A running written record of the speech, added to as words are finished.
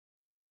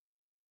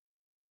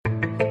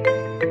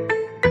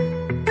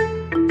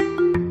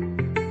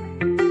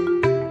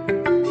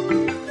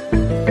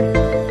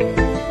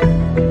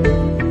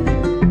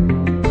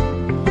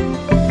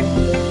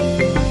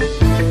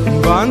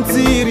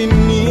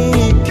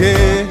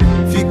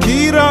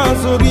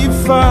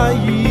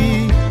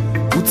ufai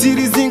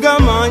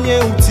utirizingamanye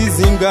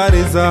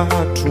utizingareza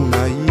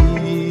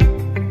hatunayi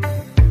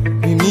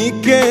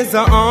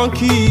inikeza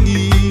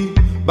ankili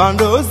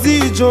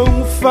bandozijo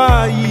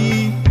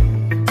ufai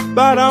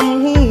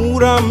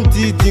baramuhura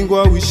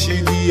mtitingwa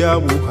wishilia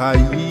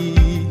buhayi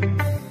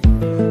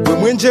we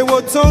mwenje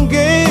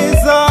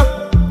wotongeza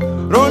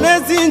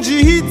ronezi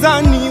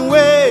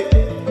njihitaniwe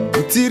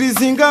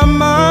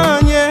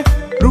utirizingamanye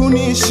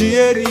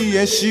runishiyeri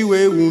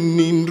yeshiwe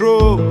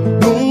unindro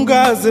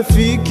nungaze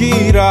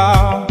fikira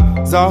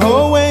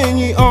zaho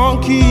wenyi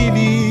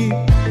ankili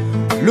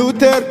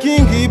Luther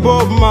King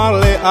Bob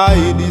Marley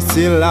Haile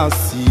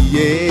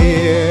Selassie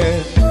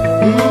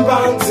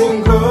Mbanzi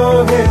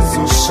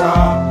ngohezusha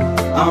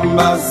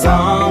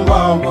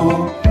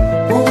ambazangwawo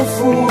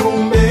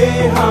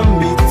ufurumbe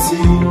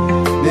hambiti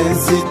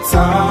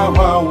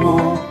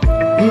nezitawawo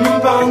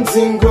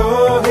Mbanzi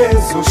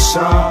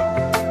ngohezusha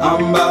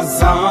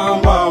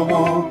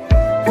ambazangwawo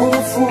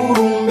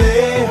ufurumbe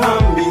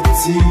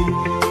hambiti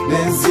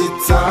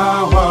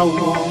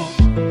nezitawawo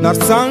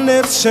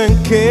Narsaner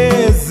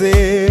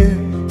shenkeze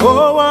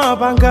owa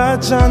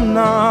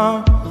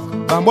bangajana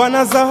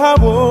Bambwana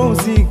zahabo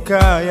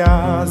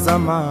zikaya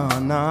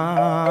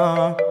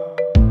zamana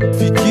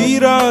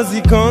Fikira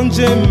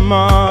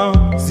zikanjema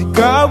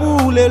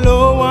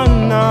zikabulelo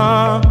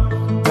wana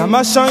Na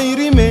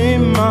mashairi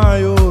mema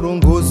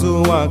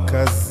yorongozo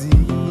wakazi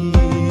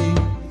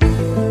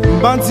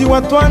Mbanzi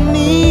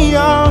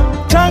watwaniya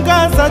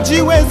changaza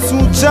jiwe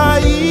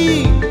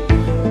sujai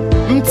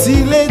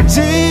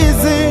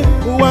Mtilejeze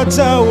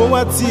uwachawo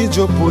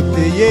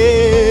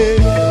watijopoteye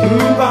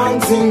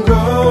Mbanzi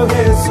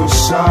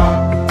ngohezusha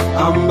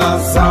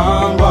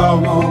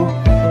ambazangwawo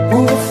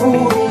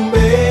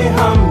ufurumbe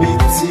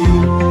hambiti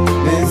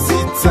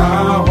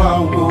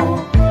nezitawawo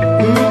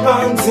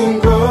Mbanzi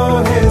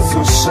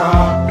ngohezusha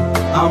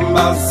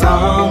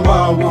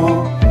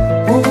ambazangwawo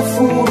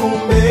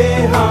ufurumbe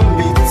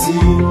hambiti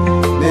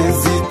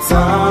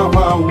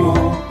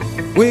nezitawawo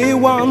we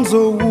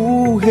wanzo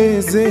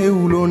uheze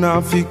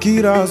ulona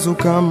fikira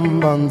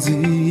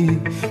zukambanzi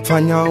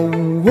fanya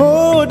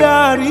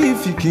uhodari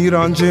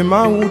fikira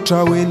njema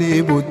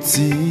utawele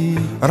boti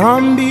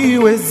rambi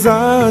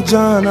weza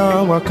jana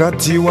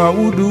wakati wa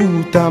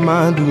udu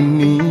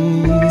tamaduni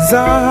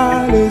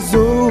zahale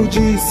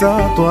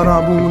zojisa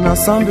twarabu na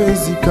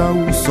sambezika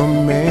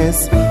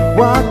usomes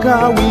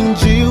waka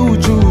winji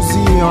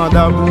ujuzi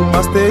adabu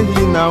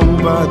mastehi na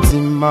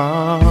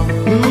ubatima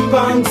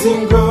Mbanzi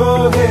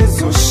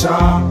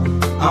ngohezusha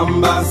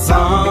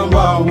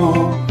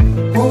ambazangwawo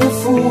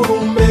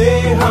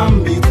ufurumbe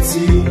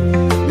hambiti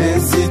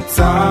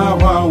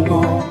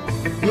nezitawawo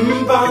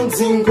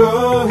Mbanzi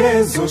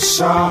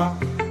ngohezusha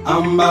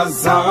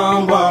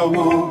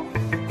ambazangwawo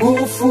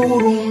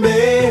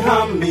ufurumbe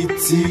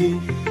hambiti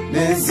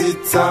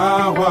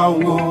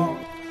nezitawawo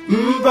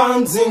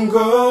Mbanzi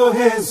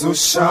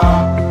ngohezusha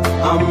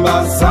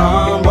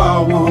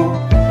ambazangwawo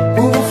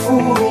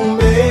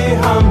ufurumbe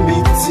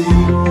hambiti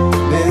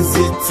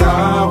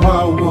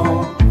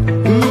nezitawawo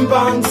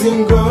Mbanzi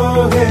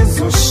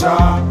ngohezusha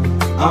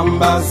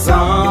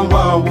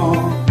ambazangwawo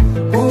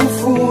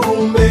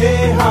ufurumbe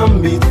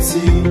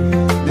hambiti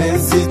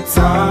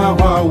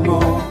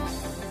nezitawawo